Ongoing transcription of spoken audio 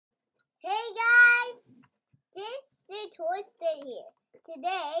many toys in here.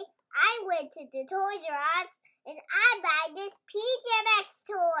 Today, I went to the Toys R Us and I buy this PJ Masks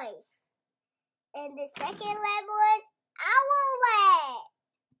toys. And the second level is Owlet.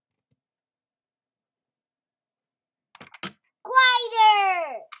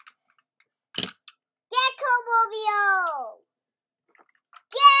 Glider. Gecko Mobile.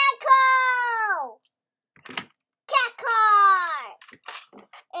 Gecko. Cat car.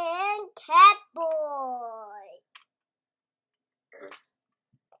 And Catboy.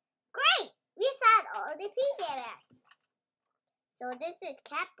 Great! We found all the PJ Masks. So this is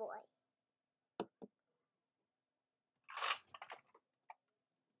Catboy.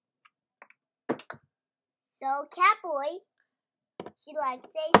 So Catboy, she likes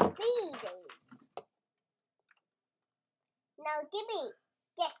a speeding. Now give me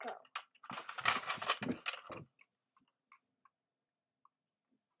Gecko.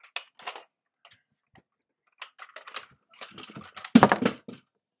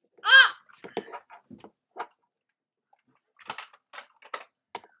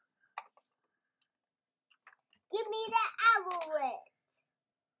 Give me the Owlet.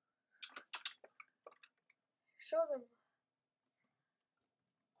 Show them.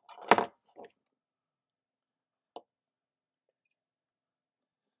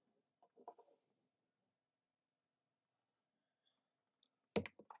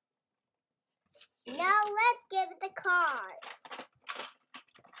 Now let's give it the cars.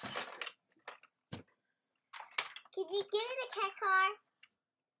 Can you give me the cat car?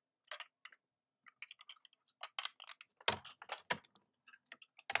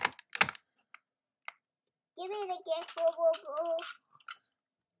 Give me the gift.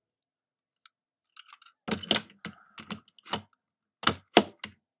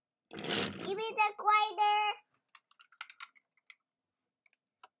 Give me the glider.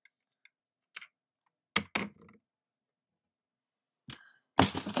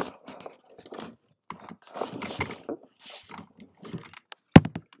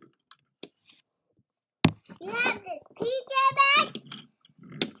 You have this PJ Masks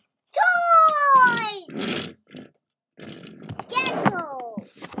toys. Gecko,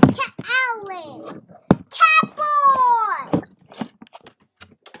 Cat Owlet, Catboy.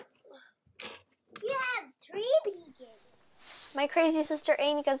 You have 3 PJs. My crazy sister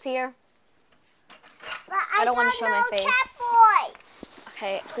Anika's here. But I don't want to show my face. Catboy.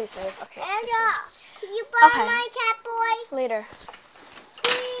 Okay, please move. Okay. Anna, can you buy Okay. my Catboy? Later.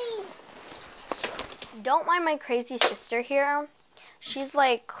 Please. Don't mind my crazy sister here. She's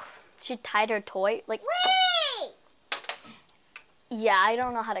like, she tied her toy. Like, Wait. yeah, I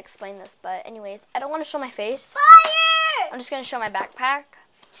don't know how to explain this, but anyways, I don't want to show my face. Fire! I'm just going to show my backpack.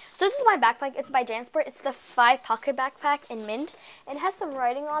 So this is my backpack. It's by Jansport. It's the 5 pocket backpack in mint. It has some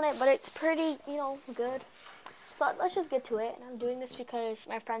writing on it, but it's pretty, good. So let's just get to it. And I'm doing this because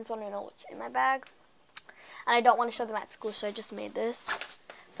my friends want to know what's in my bag. And I don't want to show them at school, so I just made this.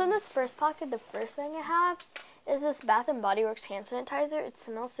 So in this first pocket, the first thing I have is this Bath & Body Works hand sanitizer. It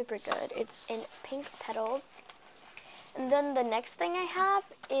smells super good. It's in pink petals. And then the next thing I have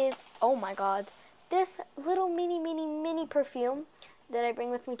is, oh my god, this little mini perfume that I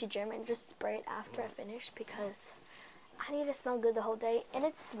bring with me to gym and just spray it after I finish because I need to smell good the whole day. And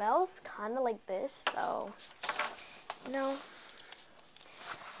it smells kind of like this, so,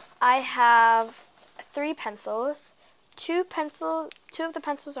 I have 3 pencils. 2 of the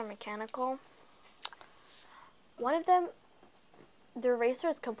pencils are mechanical. One of them, the eraser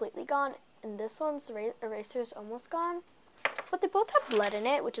is completely gone, and this one's eraser is almost gone. But they both have lead in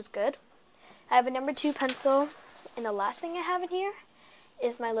it, which is good. I have a number 2 pencil, and the last thing I have in here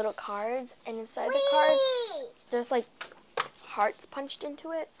is my little cards, and inside the cards, there's like hearts punched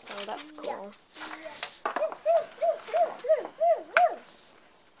into it, so that's cool.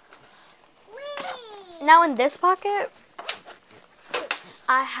 Now in this pocket,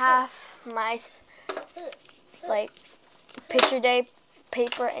 I have my picture day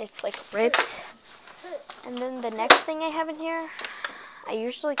paper, and it's like ripped. And then the next thing I have in here, I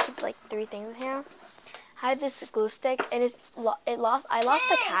usually keep like 3 things in here. I have this glue stick, and I lost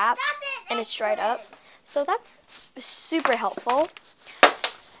the cap, and it's dried up, so that's super helpful.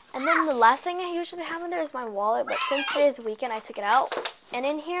 And then the last thing I usually have in there is my wallet, but since today's weekend, I took it out. And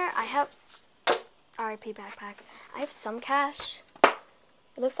in here, I have RIP backpack. I have some cash.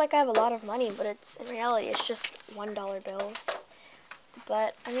 It looks like I have a lot of money, but in reality, it's just $1 bills.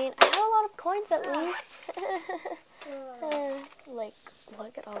 But, I mean, I have a lot of coins at least.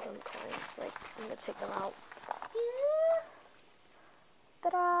 Look at all them coins. I'm going to take them out.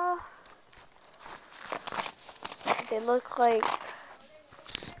 Ta-da! They look like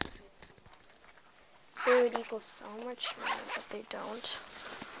they would equal so much more, but they don't.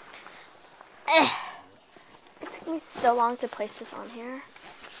 It took me so long to place this on here.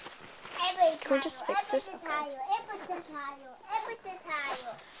 Can we just fix this? Okay.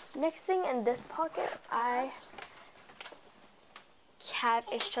 Next thing in this pocket, I have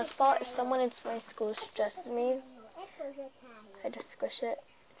a stress ball. If someone in my school stresses me, I just squish it.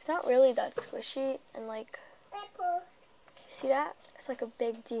 It's not really that squishy, and like, see that? It's like a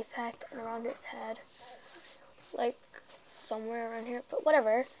big defect around its head, like somewhere around here, but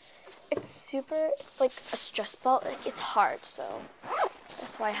whatever. It's like a stress ball. Like, it's hard, so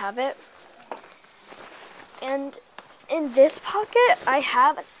that's why I have it. And in this pocket, I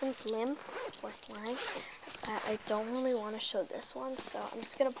have some slime that I don't really want to show this one, so I'm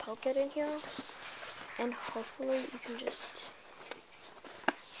just gonna poke it in here, and hopefully you can just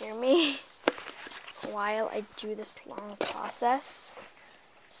hear me while I do this long process.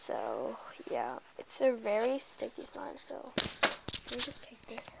 So yeah, it's a very sticky slime, so let me just take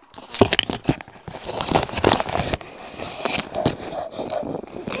this off.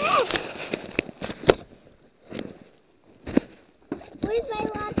 Where's my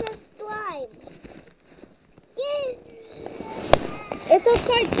lots of slime? It's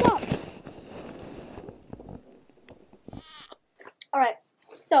outside, stop! Alright,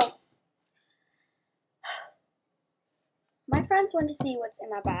 so my friends want to see what's in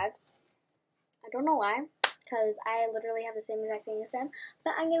my bag. I don't know why, because I literally have the same exact thing as them,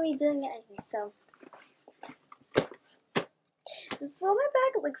 but I'm going to be doing it anyway, so this is what my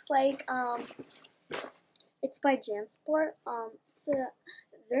bag looks like. It's by JanSport. It's a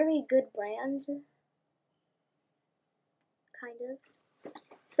very good brand, kind of.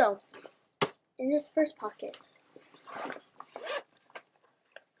 So, in this first pocket,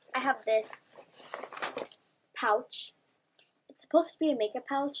 I have this pouch. It's supposed to be a makeup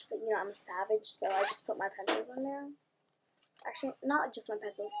pouch, but you know, I'm a savage, so I just put my pencils in there. Actually, not just my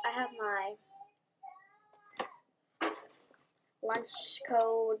pencils. I have my lunch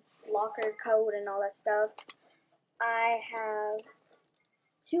code, locker code, and all that stuff. I have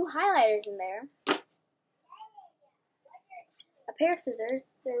 2 highlighters in there. A pair of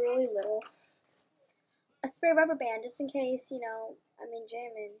scissors. They're really little. A spare rubber band, just in case, you know, I'm in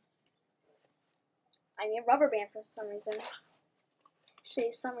gym and I need a rubber band for some reason.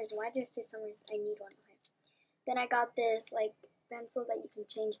 Actually, some reason. Why did I say some reason? I need one. Okay. Then I got this, like, pencil that you can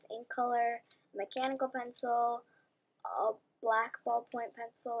change the ink color, a mechanical pencil, a black ballpoint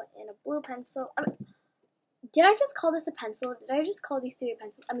pencil, and a blue pencil. I mean, did I just call this a pencil? Did I just call these 3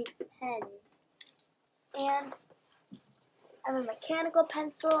 pencils? I mean, pens. And I have a mechanical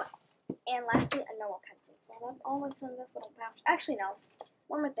pencil, and lastly, a normal pencil. So that's all what's in this little pouch. Actually, no.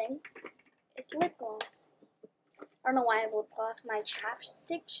 One more thing. It's lip gloss. I don't know why I have lip gloss. My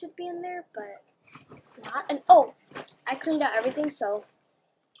chapstick should be in there, but it's not. And oh, I cleaned out everything, so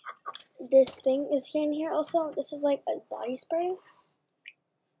this thing is here in here also. This is like a body spray.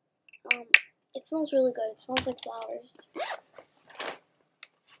 It smells really good. It smells like flowers.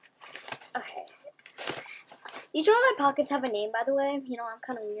 Okay. Each one of my pockets have a name, by the way. You know, I'm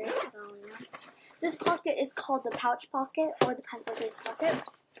kind of weird, so yeah. This pocket is called the pouch pocket or the pencil case pocket.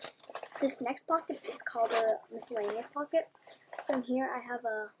 This next pocket is called the miscellaneous pocket. So in here I have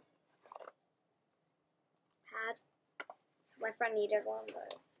a pad. My friend needed one,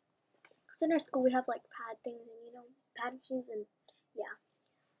 but because in our school we have like pad things and you know, pad machines and yeah.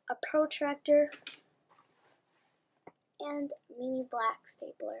 A protractor and mini black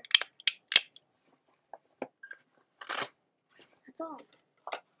stapler. That's all.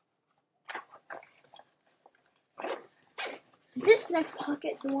 This next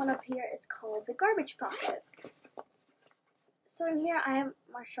pocket, the one up here, is called the garbage pocket. So in here I have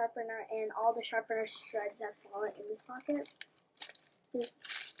my sharpener and all the sharpener shreds that fall in this pocket. This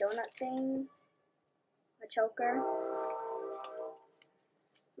donut thing, a choker,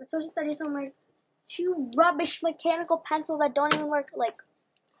 my social studies homework, 2 rubbish mechanical pencils that don't even work. Like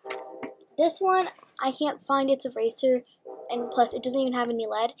this one, I can't find its eraser, and plus it doesn't even have any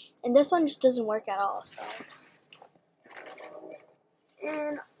lead. And this one just doesn't work at all. So,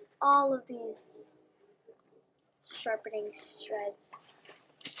 and all of these sharpening shreds.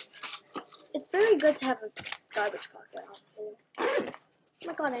 It's very good to have a garbage pocket, honestly. Oh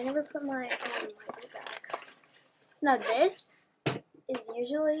my god, I never put my book bag. Now this is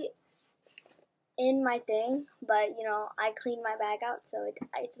usually in my thing, but you know, I cleaned my bag out, so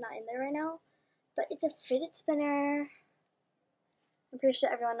it's not in there right now. But it's a fidget spinner. I'm pretty sure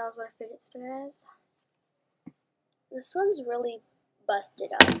everyone knows what a fidget spinner is. This one's really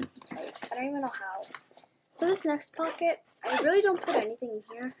busted up. Like, I don't even know how. So this next pocket, I really don't put anything in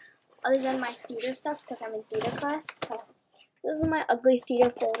here. other than my theater stuff because I'm in theater class. So this is my ugly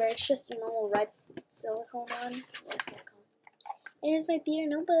theater folder. It's just a normal red silicone one. Yeah, silicone. And here's my theater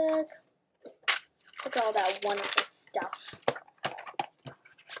notebook. Look at all that wonderful stuff.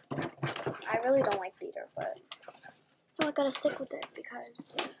 I really don't like theater, but no, I gotta stick with it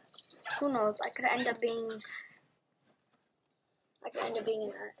because who knows? I could end up being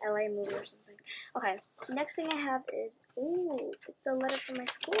in a LA movie or something. Okay, next thing I have is it's a letter from my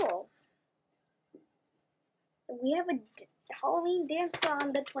school. We have a Halloween dance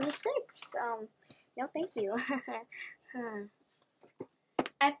on the 26th. No, thank you.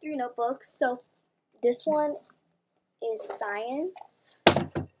 I have 3 notebooks. So this one is science.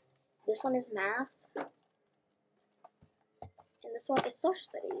 This one is math. And this one is social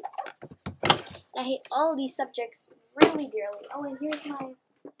studies. And I hate all these subjects really dearly. Oh, and here's my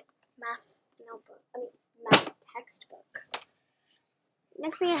math textbook.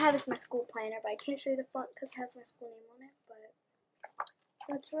 Next thing I have is my school planner, but I can't show you the front because it has my school name on it.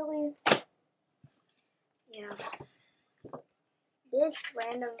 But it's really, yeah. This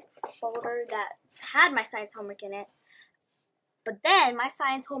random folder that had my science homework in it, but then my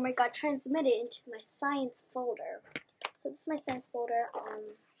science homework got transmitted into my science folder. So this is my science folder.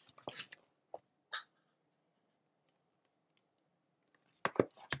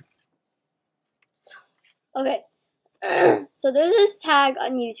 Okay. So there's this tag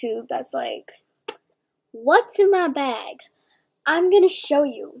on YouTube that's like, what's in my bag? I'm gonna show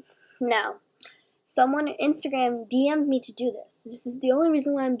you. Now, someone on Instagram DM'd me to do this. This is the only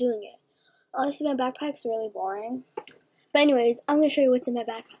reason why I'm doing it. Honestly, my backpack's really boring. But anyways, I'm gonna show you what's in my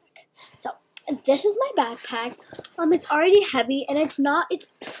backpack. So, this is my backpack. It's already heavy, and there's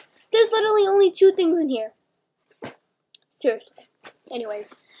literally only 2 things in here. Seriously.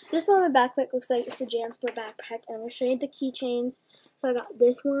 Anyways, this is what my backpack looks like. It's a JanSport backpack, and I'm gonna show you the keychains. So I got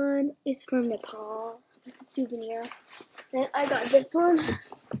this one. It's from Nepal. It's a souvenir. Then I got this one.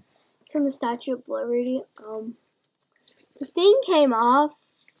 It's from the Statue of Liberty. The thing came off.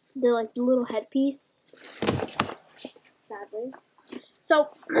 The little headpiece. Sadly. So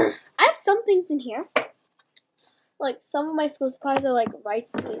I have some things in here. Like some of my school supplies are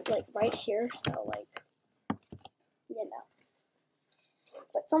right here. So you know.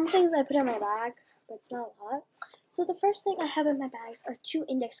 But some things I put in my bag, but it's not a lot. So the first thing I have in my bags are 2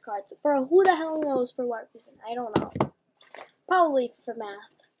 index cards. For who the hell knows for what reason? I don't know. Probably for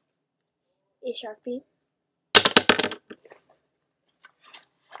math. A Sharpie.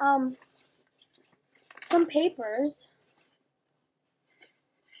 Some papers.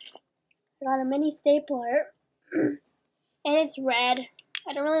 I got a mini stapler. And it's red.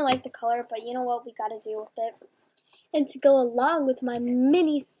 I don't really like the color, but you know what? We gotta deal with it. And to go along with my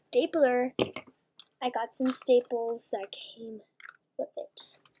mini stapler, I got some staples that came with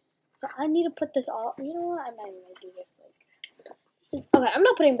it. So I need to put this all. You know what? I'm not even gonna do this. Okay, I'm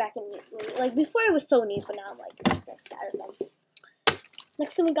not putting it back in neatly. Before it was so neat, but now I'm just gonna scatter them.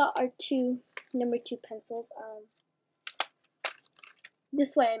 Next thing we got are 2 number 2 pencils.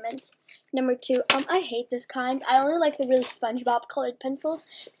 This way I meant number 2. I hate this kind. I only like the really SpongeBob colored pencils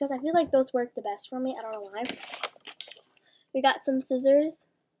because I feel like those work the best for me. I don't know why. We got some scissors.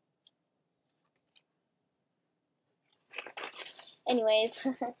 Anyways,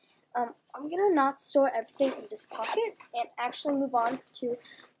 I'm gonna not store everything in this pocket and actually move on to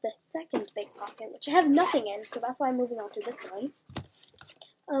the second big pocket, which I have nothing in, so that's why I'm moving on to this one.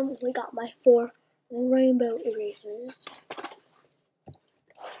 We got my 4 rainbow erasers.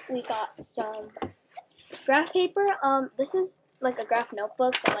 We got some graph paper. This is a graph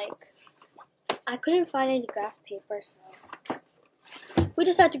notebook, but I couldn't find any graph paper, so we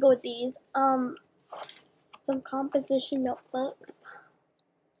just had to go with these. Some composition notebooks.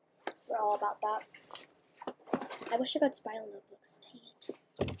 So we're all about that. I wish I got spiral notebooks. Dang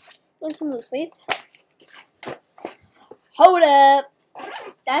it. And some loose leaf. Hold up!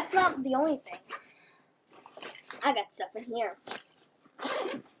 That's not the only thing. I got stuff in here.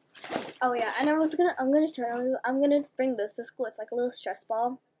 Oh yeah, and I'm gonna bring this to school. It's like a little stress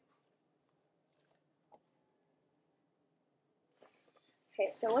ball.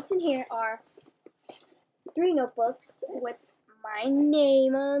 Okay, so what's in here are 3 notebooks with my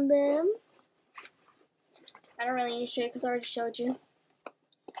name on them. I don't really need to show you because I already showed you.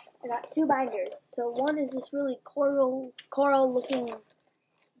 I got 2 binders. So one is this really coral looking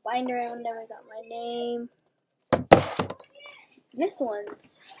binder, and then I got my name. This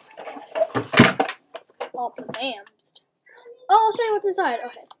one's all Pazamsed. Oh, I'll show you what's inside.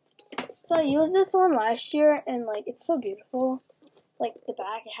 Okay. So I used this one last year, and it's so beautiful. The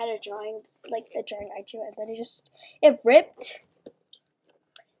back, it had a drawing, a drawing I drew, and then it ripped.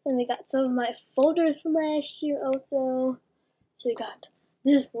 And we got some of my folders from last year also. So we got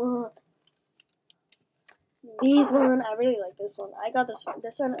this one. These one, I really like this one. I got this one.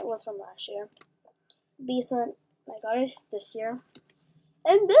 This one was from last year. This one, I got it this year.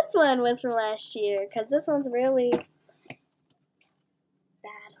 And this one was from last year, because this one's really bad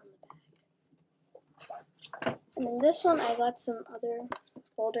on the back. And then this one, I got some other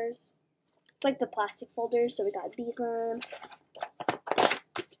folders. It's like the plastic folders, so we got these one,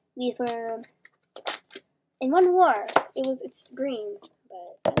 and one more. It's green,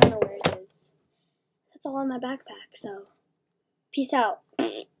 but I don't know where it is. That's all in my backpack, so peace out.